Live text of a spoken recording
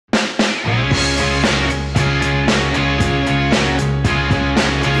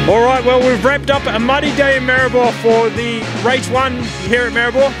All right, well, we've wrapped up a muddy day in Maribor for the race 1 here at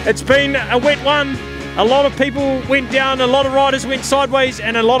Maribor. It's been a wet one. A lot of people went down, a lot of riders went sideways,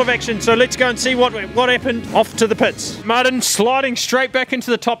 and a lot of action. So let's go and see what happened off to the pits. Martin, sliding straight back into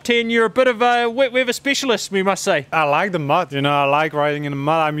the top 10. You're a bit of a wet weather specialist, we must say. I like the mud, you know, I like riding in the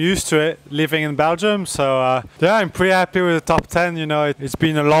mud. I'm used to it, living in Belgium. So yeah, I'm pretty happy with the top 10. You know, it's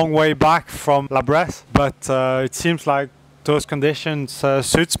been a long way back from La Bresse, but it seems like those conditions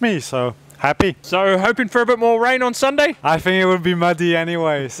suits me, so happy. So hoping for a bit more rain on Sunday? I think it would be muddy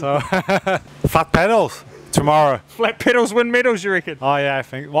anyway, so flat pedals tomorrow. Flat pedals win medals, you reckon? Oh yeah, I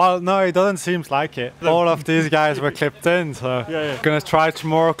think. Well, no, it doesn't seem like it. All of these guys were clipped in, so gonna try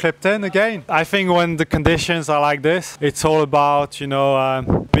tomorrow clipped in again. I think when the conditions are like this, it's all about, you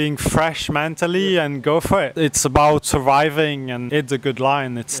know, being fresh mentally and go for it. It's about surviving and hit a good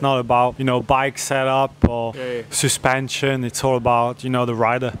line. It's not about, you know, bike setup or suspension. It's all about, you know, the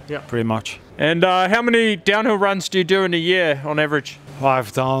rider, pretty much. And how many downhill runs do you do in a year on average? Well,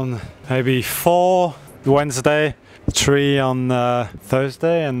 I've done maybe 4 Wednesday, 3 on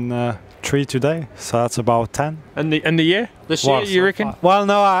Thursday, and 3 today. So that's about 10. In the year? This year, you reckon? Well,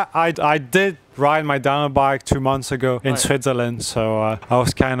 no, I did ride my downhill bike 2 months ago in Switzerland, so I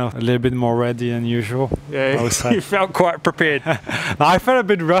was kind of a little bit more ready than usual. Yeah, you felt quite prepared. I felt a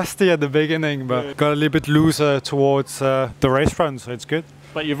bit rusty at the beginning, but got a little bit looser towards the race run, so it's good.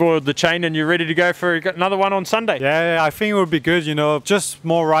 But you've ordered the chain and you're ready to go for another one on Sunday? Yeah, I think it would be good, you know, just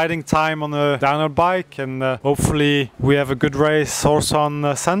more riding time on the downhill bike, and hopefully we have a good race also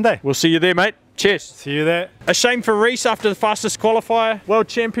on Sunday. We'll see you there, mate. Cheers. See you there. A shame for Reese after the fastest qualifier. World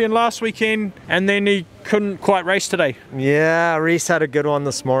champion last weekend, and then he couldn't quite race today. Yeah, Reese had a good one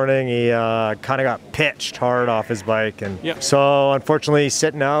this morning. He kind of got pitched hard off his bike, and so unfortunately he's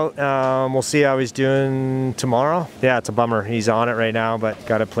sitting out. We'll see how he's doing tomorrow. Yeah, it's a bummer. He's on it right now, but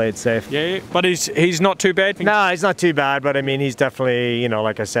got to play it safe. Yeah, but he's not too bad. No, he's not too bad, but I mean, he's definitely, you know,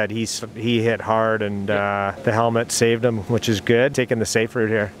 like I said, he hit hard, and the helmet saved him, which is good. Taking the safe route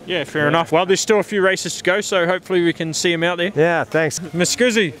here. Yeah, fair enough. Well, there's still a few races to go, so hopefully we can see him out there. Yeah, thanks.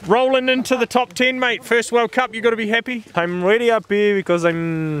 Muscuzi, rolling into the top 10, mate. First World Cup, you got to be happy. I'm really happy because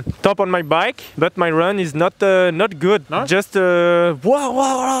I'm top on my bike, but my run is not good. No? Just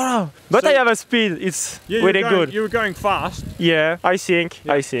whoa. But so, I have a speed. It's really good. You were going fast. Yeah, I think.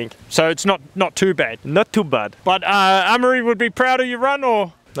 So it's not too bad. Not too bad. But Amaury would be proud of your run,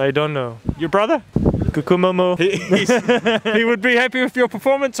 or I don't know. Your brother? Coucou Momo. He would be happy with your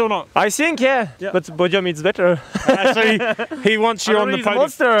performance or not? I think, yeah. But podium is better. So he wants you on the podium.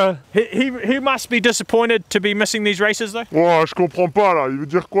 Monster. He must be disappointed to be missing these races though. Oh, je comprends pas là. Il veut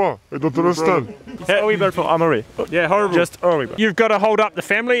dire quoi? I don't understand. It's horrible for Amaury. Yeah, horrible. Just horrible. You've got to hold up the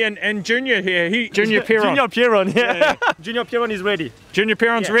family and Junior here. Junior Pierron. Junior Pierron, yeah. Junior Pierron is ready. Junior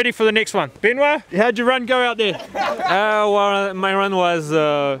Pierron's ready for the next one. Benoit, how'd your run go out there? Well, my run was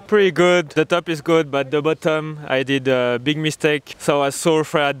pretty good. The top is good, but the bottom, I did a big mistake. So I was so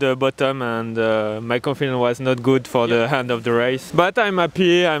afraid at the bottom, and my confidence was not good for the end of the race. But I'm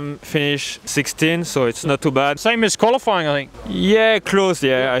happy. I'm finished 16, so it's not too bad. Same as qualifying, I think. Yeah, close.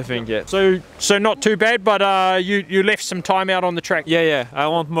 Yeah, I think. Yeah. So not too bad, but you left some time out on the track. Yeah. I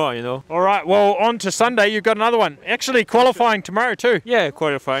want more, you know. All right. Well, on to Sunday. You've got another one. Actually, qualifying tomorrow too. Yeah,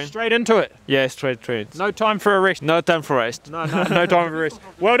 qualifying. Straight into it. Yeah, straight. No time for a rest. No time for rest. No time for rest.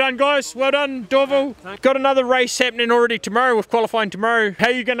 Well done, guys. Well done, Dorval. Got another race happening already tomorrow with qualifying tomorrow. How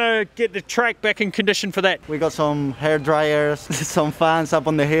are you going to get the track back in condition for that? We got some hair dryers, some fans up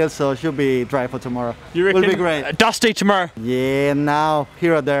on the hill, so it should be dry for tomorrow. You reckon? Will be great. Dusty tomorrow. Yeah, now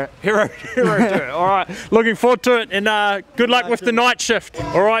here or there. Here or there. All right. Looking forward to it, and good luck with the night shift.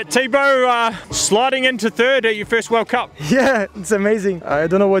 All right, Thibaut, sliding into third at your first World Cup. Yeah, it's amazing. I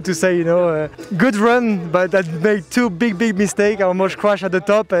don't know what to say, you know. Good run, but I made 2 big mistakes. I almost crashed at the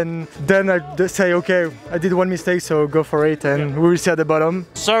top, and then I just say, okay, I did 1 mistake, so go for it, and we will see at the bottom.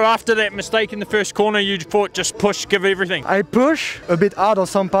 So after that mistake in the first corner, you thought just push, give everything? I push a bit hard on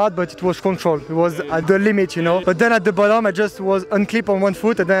some part, but it was controlled. It was at the limit, you know. But then at the bottom, I just was unclip on 1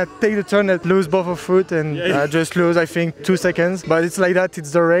 foot, and then I take the turn and lose both of foot, and I just lose, I think, 2 seconds. But it's like that,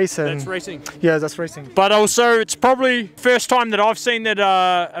 it's the race. And that's racing. Yeah, that's racing. But also, it's probably first time that I've seen that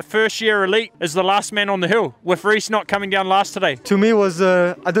a first-year elite is the last man on the hill, with Reese not coming down last today. To me, was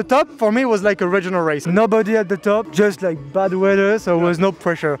at the top, for me, was like a regional race. Nobody at the top, just like bad weather, so there was no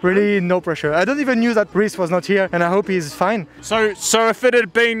pressure. Really, no pressure. I don't even knew that Reese was not here, and I hope he's fine. So if it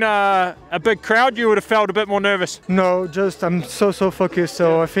had been a big crowd, you would have felt a bit more nervous? No, just I'm so focused,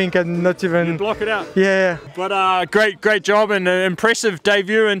 so I think I'm not even... You block it out? Yeah. But great job, and an impressive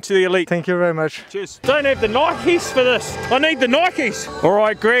debut into the elite. Thank you very much. Cheers. Don't have the Nikes for this. I need the Nikes. Crikeys. All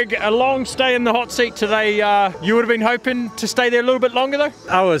right, Greg, a long stay in the hot seat today. You would have been hoping to stay there a little bit longer though?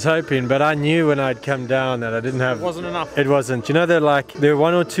 I was hoping, but I knew when I'd come down that I didn't have... It wasn't enough. It wasn't. You know, there were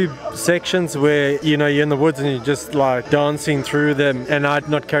 1 or 2 sections where, you know, you're in the woods and you're just like dancing through them, and I'd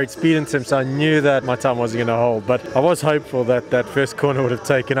not carried speed into them, so I knew that my time wasn't going to hold. But I was hopeful that that first corner would have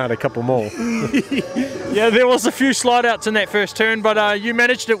taken out a couple more. Yeah, there was a few slide outs in that first turn, but you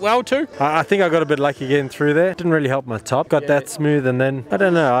managed it well too. I think I got a bit lucky getting through there. Didn't really help my top. Got that smooth, and then, I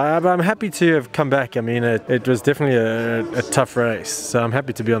don't know, I'm happy to have come back. I mean, it was definitely a tough race, so I'm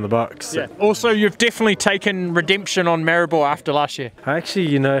happy to be on the box. Yeah. Also, you've definitely taken redemption on Maribor after last year. I actually,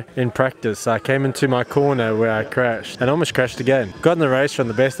 you know, in practice, I came into my corner where I crashed and almost crashed again. Got in the race from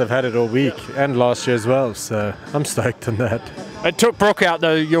the best I've had it all week, and last year as well, so I'm stoked on that. It took Brooke out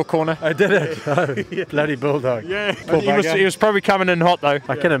though, your corner. I did it. Oh, yeah. Bloody bulldog. Yeah, he was probably coming in hot though.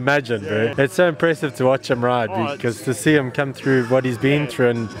 I can imagine, bro. It's so impressive to watch him ride, because to see him come through what he's been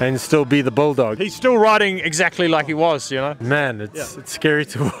through and still be the bulldog. He's still riding exactly like he was, you know. Man, it's scary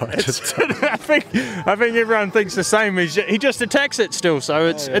to watch. I think everyone thinks the same. He just attacks it still, so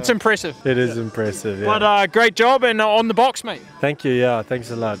it's impressive. It is impressive. Yeah. But great job, and on the box, mate. Thank you. Yeah,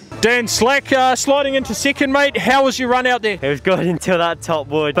 thanks a lot. Dan Slack, sliding into second, mate. How was your run out there? It was good until that top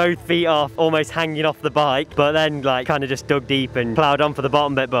wood, both feet off, almost hanging off the bike, but then like kind of just dug deep and ploughed on for the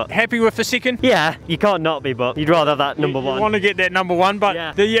bottom bit. But happy with the second? Yeah, you can't not be, but you'd rather have that number one. You want to get that number one,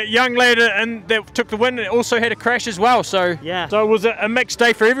 but the young lady that took the win also had a crash as well, so so it was a mixed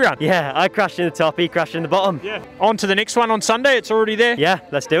day for everyone. Yeah, I crashed in the top, he crashed in the bottom. Yeah. On to the next one on Sunday, it's already there. Yeah,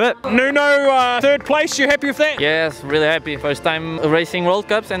 let's do it. Nuno, third place, you happy with that? Yes, really happy. First time racing World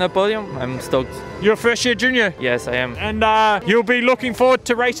Cups and a podium, I'm stoked. You're a first year junior? Yes, I am. And you'll be looking forward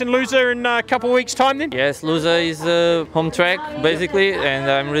to racing Lusa in a couple of weeks' time then? Yes, Lusa is home track basically, and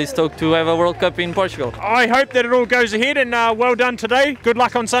I'm really stoked to have a World Cup in Portugal. I hope that it all goes ahead, and well done today. Good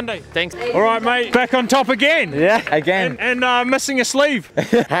luck on Sunday. Thanks. All right, mate. Back on top again. Yeah, again. And missing a sleeve.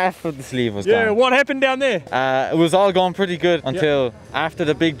 Half of the sleeve was gone. Yeah, what happened down there? It was all going pretty good until after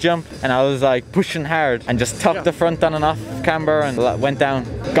the big jump, and I was like pushing hard and just tucked the front on and off camber and went down.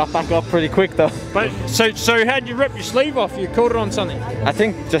 Got back up pretty quick though. But so how'd you rip your sleeve off? You caught it on something? I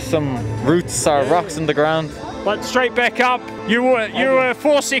think just some roots or rocks in the ground. But straight back up, you were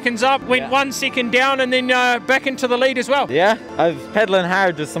 4 seconds up, went 1 second down, and then back into the lead as well. Yeah, I was pedaling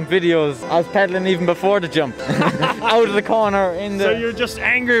hard. There's some videos. I was pedaling even before the jump, out of the corner in the. So you're just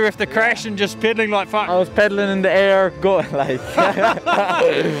angry with the crash and just pedaling like fuck. I was pedaling in the air, going like.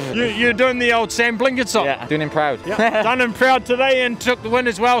 You're doing the old Sam Blinkenstock. Yeah, doing him proud. Yeah, done him proud today and took the win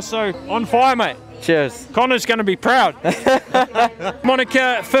as well. So on fire, mate. Cheers. Connor's going to be proud.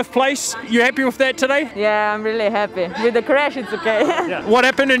 Monica, 5th place. You happy with that today? Yeah, I'm really happy. With the crash, it's okay. What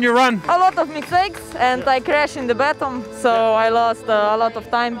happened in your run? A lot of mistakes, and I crashed in the bottom, so I lost a lot of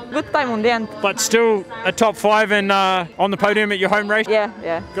time. Good time on the end. But still a top 5 and on the podium at your home race?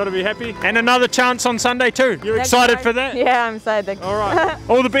 Yeah. Got to be happy. And another chance on Sunday too. You excited for that? Yeah, I'm excited. All right.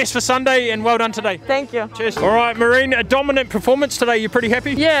 All the best for Sunday, and well done today. Thank you. Cheers. All right, Marine, a dominant performance today. You pretty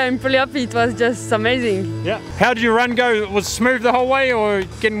happy? Yeah, I'm pretty happy. It was just amazing. Yeah. How did your run go? Was it smooth the whole way or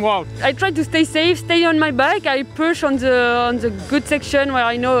getting wild? I tried to stay safe, stay on my bike. I push on the good section where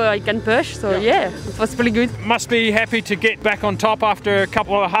I know I can push. So yeah, it was pretty good. Must be happy to get back on top after a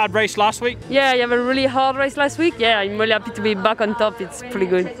couple of hard races last week. Yeah, I have a really hard race last week. Yeah, I'm really happy to be back on top. It's pretty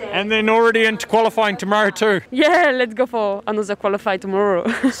good. And then already into qualifying tomorrow too. Yeah, let's go for another qualify tomorrow.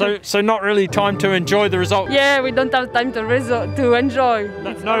 so not really time to enjoy the result. Yeah, we don't have time to enjoy.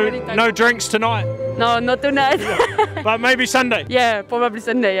 No drinks tonight. No, not tonight. But maybe Sunday. Yeah, probably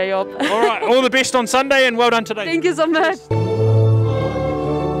Sunday, I hope. All right, all the best on Sunday and well done today. Thank you so much.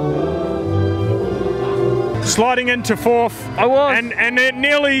 Sliding into 4th. I was. And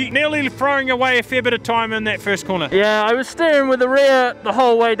nearly throwing away a fair bit of time in that first corner. Yeah, I was steering with the rear the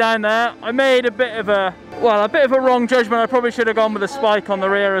whole way down there. I made a bit of a wrong judgment. I probably should have gone with a spike on the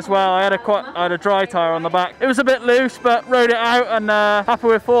rear as well. I had a dry tyre on the back. It was a bit loose, but rode it out and happy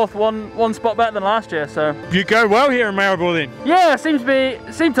with 4th, one spot better than last year. So you go well here in Maribor then? Yeah,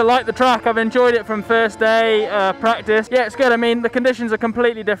 seem to like the track. I've enjoyed it from first day practice. Yeah, it's good. I mean, the conditions are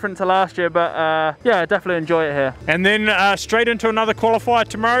completely different to last year, but yeah, I definitely enjoy it here. And then straight into another qualifier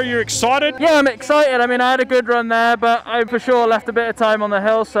tomorrow. You're excited? Yeah, I'm excited. I mean, I had a good run there, but I for sure left a bit of time on the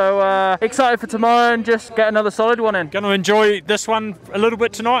hill, so excited for tomorrow and just get another solid one in. Going to enjoy this one a little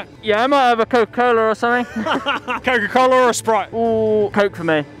bit tonight? Yeah, I might have a Coca-Cola or something. Coca-Cola or a Sprite? Ooh, Coke for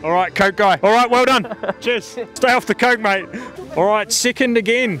me. All right, Coke guy. All right, well done. Cheers. Stay off the Coke, mate. All right, second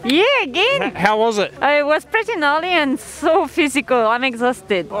again. Yeah, again. How was it? It was pretty gnarly and so physical. I'm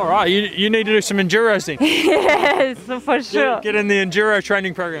exhausted. All right, you need to do some enduros then. Yes, for sure. Get in the enduro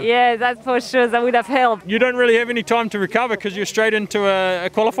training program. Yeah, that's for sure. That would have helped. You don't really have any time to recover because you're straight into a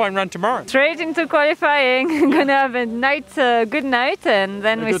qualifying run tomorrow. Straight into qualifying. Gonna have a night, good night, and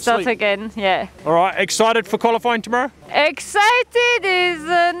then we start again. Yeah. All right, excited for qualifying tomorrow? Excited is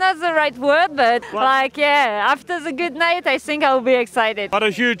not the right word, but like, yeah, after the good night, I think I'll be excited. What a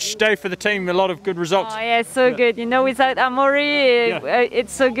huge day for the team, a lot of good results. Oh yeah, so good. You know, without Amaury,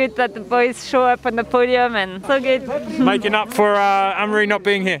 it's so good that the boys show up on the podium and so good. Making up for Amaury not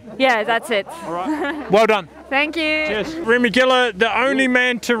being here. Yeah, that's it. All right. Well done. Thank you. Cheers. Remy Giller, the only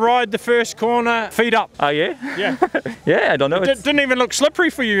man to ride the first corner, feet up. Oh yeah? Yeah. Yeah, I don't know. It didn't even look slippery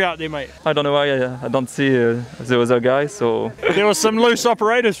for you out there, mate. I don't know why I don't see the other guys, so... There was some loose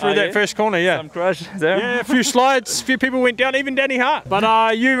operators through that first corner, yeah. Some crash there. Yeah, a few slides, a few people went down, even Danny Hart.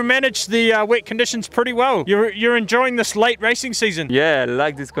 But you managed the wet conditions pretty well. You're enjoying this late racing season. Yeah, I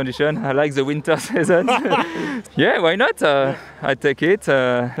like this condition. I like the winter season. Yeah, why not? I take it.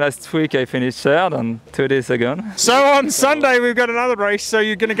 Last week I finished third and 2 days ago. So on Sunday we've got another race, so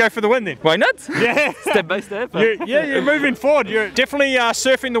you're going to go for the win then? Why not? Yeah. Step by step. You're moving forward. You're definitely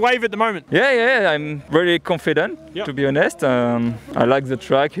surfing the wave at the moment. Yeah, I'm really confident, to be honest. I like the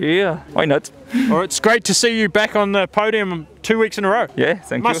track here. Why not? Well, it's great to see you back on the podium 2 weeks in a row. Yeah,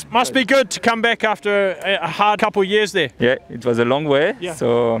 thank you. Must be good to come back after a hard couple of years there. Yeah, it was a long way,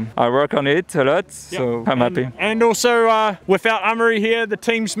 so I work on it a lot, so I'm happy. And also, without Amaury here, the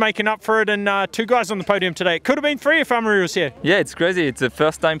team's making up for it, and 2 guys on the podium today. It could have been 3 if Amaury was here. Yeah, it's crazy. It's the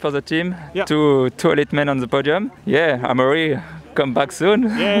first time for the team. Two elite men on the podium. Yeah, Amaury, come back soon.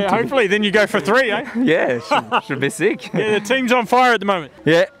 Yeah, hopefully then you go for 3, eh? Yeah, should be sick. Yeah, the team's on fire at the moment.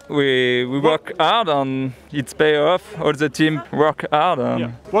 Yeah, we work hard and it's pay off. All the team work hard.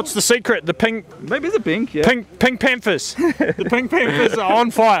 And What's the secret? The pink... Maybe the pink, yeah. Pink Panthers. The Pink Panthers are on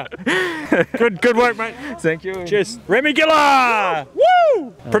fire. Good work, mate. Thank you. Cheers. Remy Giller!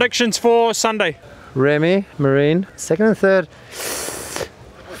 Woo! Predictions for Sunday. Remy, Marine, second and third.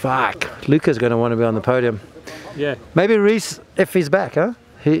 Fuck, Luca's going to want to be on the podium. Yeah. Maybe Reese, if he's back, huh?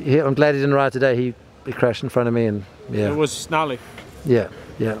 I'm glad he didn't ride today. He crashed in front of me and It was gnarly. Yeah.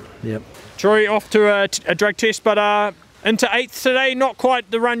 Troy off to a drag test, but into 8th today, not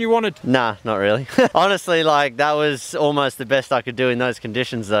quite the run you wanted. Nah, not really. Honestly, like that was almost the best I could do in those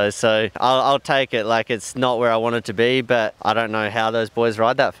conditions though, so I'll take it. Like it's not where I want it to be, but I don't know how those boys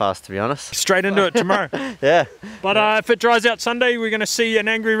ride that fast, to be honest. Straight into it tomorrow. Yeah. But if it dries out Sunday, we're going to see an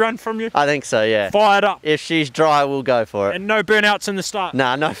angry run from you. I think so, yeah. Fired up. If she's dry, we'll go for it. And no burnouts in the start.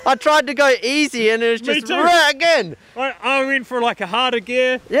 Nah, no. I tried to go easy and it was just right again. I went for like a harder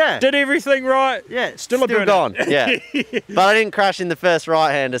gear. Yeah. Did everything right. Yeah. Still a burnout. Gone. Yeah. But I didn't crash in the first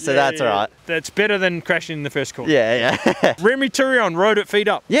right-hander, so that's all right. That's better than crashing in the first corner. Yeah. Remy Turion rode it feet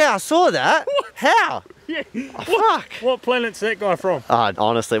up. Yeah, I saw that. How? Yeah. Oh, fuck. What planet's that guy from?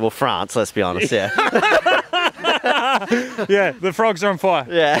 Honestly, well, France, let's be honest, yeah. Yeah, the frogs are on fire.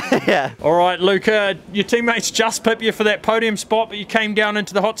 Yeah. All right, Luca, your teammates just pipped you for that podium spot, but you came down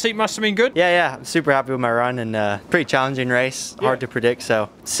into the hot seat. Must have been good. Yeah, I'm super happy with my run and pretty challenging race, hard to predict. So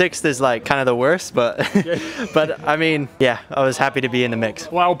 6th is like kind of the worst, but but I mean, yeah, I was happy to be in the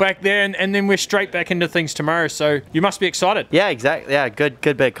mix. Well, back there, and then we're straight back into things tomorrow. So you must be excited. Yeah, exactly. Yeah, good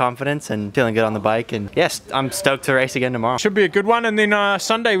bit of confidence and feeling good on the bike, and yes, I'm stoked to race again tomorrow. Should be a good one, and then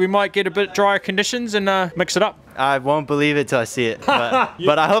Sunday we might get a bit drier conditions and mix it up. I won't believe it till I see it,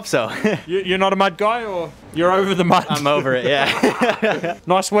 but I hope so. You're not a mud guy, or you're over the mud? I'm over it, yeah.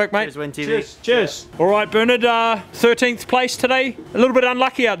 Nice work, mate. Cheers, Wyn TV. Cheers. All right, Bernard, 13th place today. A little bit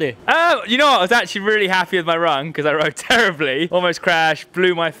unlucky out there. You know what? I was actually really happy with my run because I rode terribly. Almost crashed,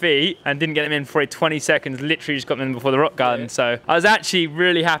 blew my feet, and didn't get them in for 20 seconds. Literally just got them in before the rock garden. So I was actually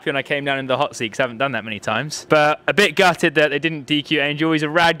really happy when I came down into the hot seat because I haven't done that many times. But a bit gutted that they didn't DQ Angel. He's a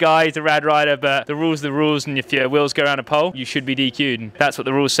rad guy, he's a rad rider, but the rules are the rules, and if your wheels go around a pole, you should be DQ'd. And that's what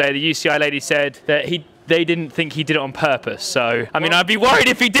the rules say. The UCI lady said that they didn't think he did it on purpose. So, I mean, I'd be worried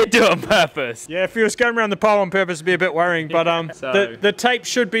if he did do it on purpose. Yeah, if he was going around the pole on purpose, it'd be a bit worrying. But the tape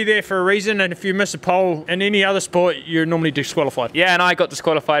should be there for a reason, and if you miss a pole in any other sport, you're normally disqualified. Yeah, and I got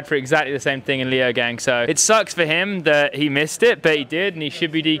disqualified for exactly the same thing in Leo Gang. So it sucks for him that he missed it, but he did, and he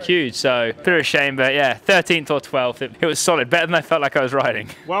should be DQ'd. So, bit of a shame, but yeah, 13th or 12th, it was solid. Better than I felt like I was riding.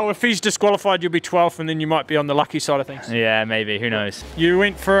 Well, if he's disqualified, you'll be 12th, and then you might be on the lucky side of things. Yeah, maybe. Who knows? You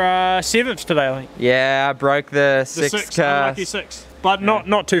went for 7th today, I think. Yeah, Yeah, I broke the sixth sixth, curse. unlucky sixth. But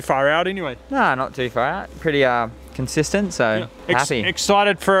not too far out anyway. No, not too far out. Pretty consistent, so happy.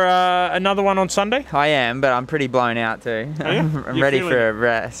 Excited for another one on Sunday? I am, but I'm pretty blown out too. Are you? I'm You're ready feeling for it? a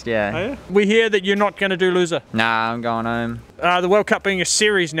rest, yeah. Are you? We hear that you're not going to do loser. Nah, I'm going home. The World Cup being a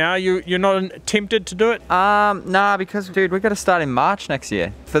series now, you're not tempted to do it? Nah, because dude, we've got to start in March next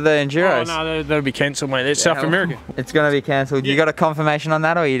year for the Enduros. Oh no, that'll be cancelled, mate. That's South America. It's going to be cancelled. You got a confirmation on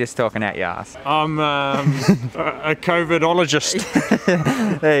that, or are you just talking out your ass? I'm a COVIDologist.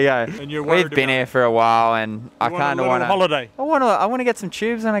 There you go. And you're We've been here for a while, and I kind of want to holiday. I want to get some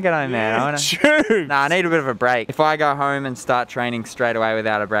tubes when I get home, man. Tubes. Nah, I need a bit of a break. If I go home and start training straight away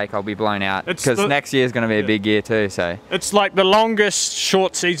without a break, I'll be blown out. Because next year's going to be a big year too. So it's like the longest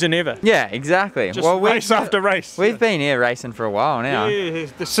short season ever. Yeah, exactly. Just race after race. We've been here racing for a while now. Yeah,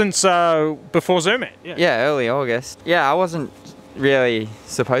 since before Zermatt. Yeah, early August. Yeah, I wasn't really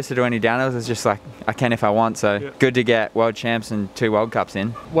supposed to do any downhills. It's just like I can if I want. So good to get world champs and 2 World Cups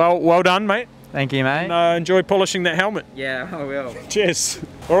in. Well done, mate. Thank you, mate. And enjoy polishing that helmet. Yeah, I will. Cheers.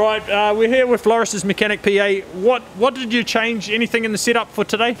 All right, we're here with Loris's mechanic PA. What did you change? Anything in the setup for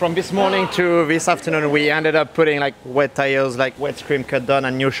today? From this morning to this afternoon, we ended up putting like wet tires, like wet screen cut down,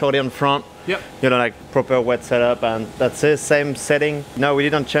 and new shorty on front. Yep. You know, like proper wet setup, and that's it. Same setting. No, we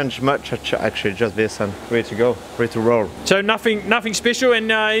didn't change much. Actually, just this, and ready to go, ready to roll. So nothing special,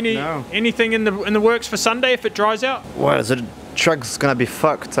 and anything in the works for Sunday if it dries out? Well, the truck's gonna be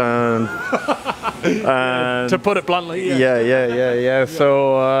fucked, and to put it bluntly. Yeah.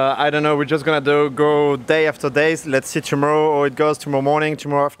 So I don't know. We're just gonna go day after day. Let's see tomorrow how it goes. Tomorrow morning,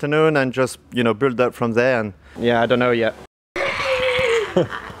 tomorrow afternoon, and just build up from there. And yeah, I don't know yet.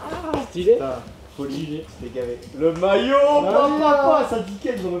 Stylé. Faut le gilet, les gars. Le maillot, papa, ça dit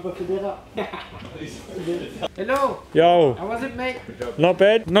qu'elle, ils n'auraient pas fait d'erreur. Hello. Yo. How was it, mate? Not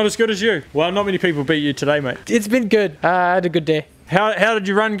bad. Not as good as you. Well, not many people beat you today, mate. It's been good. I had a good day. How did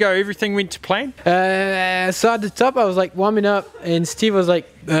your run go? Everything went to plan? So at the top, I was like warming up, and Steve was like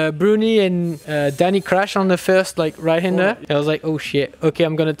Bruni and Danny Krush on the first like right-hander. I was like, oh shit, okay,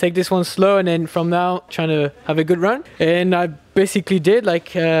 I'm gonna take this one slow, and then from now trying to have a good run. And I basically did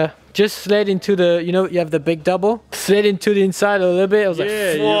like just slid into the, you have the big double, slid into the inside a little bit. I was like,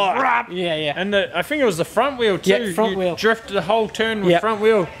 yeah. And I think it was the front wheel too. Yeah, front wheel. Drifted the whole turn with front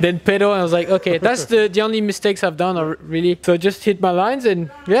wheel. Then pedal, and I was like, okay, that's the only mistakes I've done really. So just hit my lines,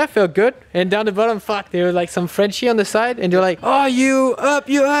 and yeah, felt good. And down the bottom, fuck, there was like some Frenchie on the side, and they're like, oh, you up,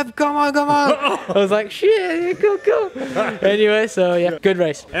 come on. I was like, shit, cool. Anyway, so yeah, good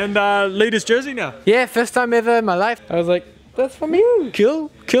race. And leader's jersey now? Yeah, first time ever in my life. I was like, that's for me. Cool.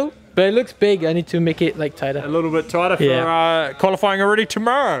 But it looks big. I need to make it like tighter. A little bit tighter for qualifying already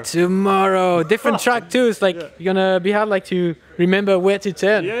tomorrow. Different track too. It's like you're gonna be hard like to remember where to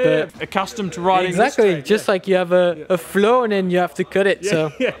turn. Yeah, but accustomed to riding exactly. This track, just like you have a flow and then you have to cut it.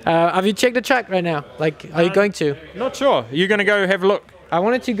 So have you checked the track right now? Like, are you going to? Not sure. You're gonna go have a look? I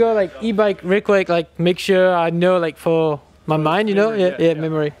wanted to go like e-bike real quick, like make sure I know like for my mind,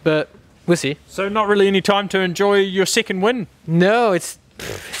 memory. But we'll see. So not really any time to enjoy your second win? No, it's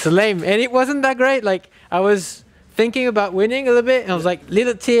lame, and it wasn't that great. Like I was thinking about winning a little bit, and I was like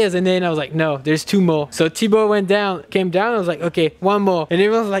little tears, and then I was like, no, there's 2 more. So Thibaut came down, and I was like, okay, 1 more, and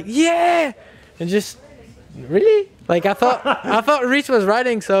everyone was like, yeah, and just really like I thought Reese was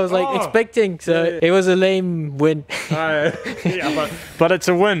riding, so I was like expecting. So it was a lame win. But it's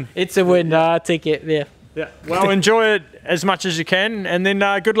a win. It's a win. I'll take it. Yeah. Well, enjoy it as much as you can, and then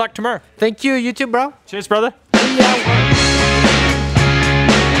good luck tomorrow. Thank you. You too, bro. Cheers, brother. Yeah.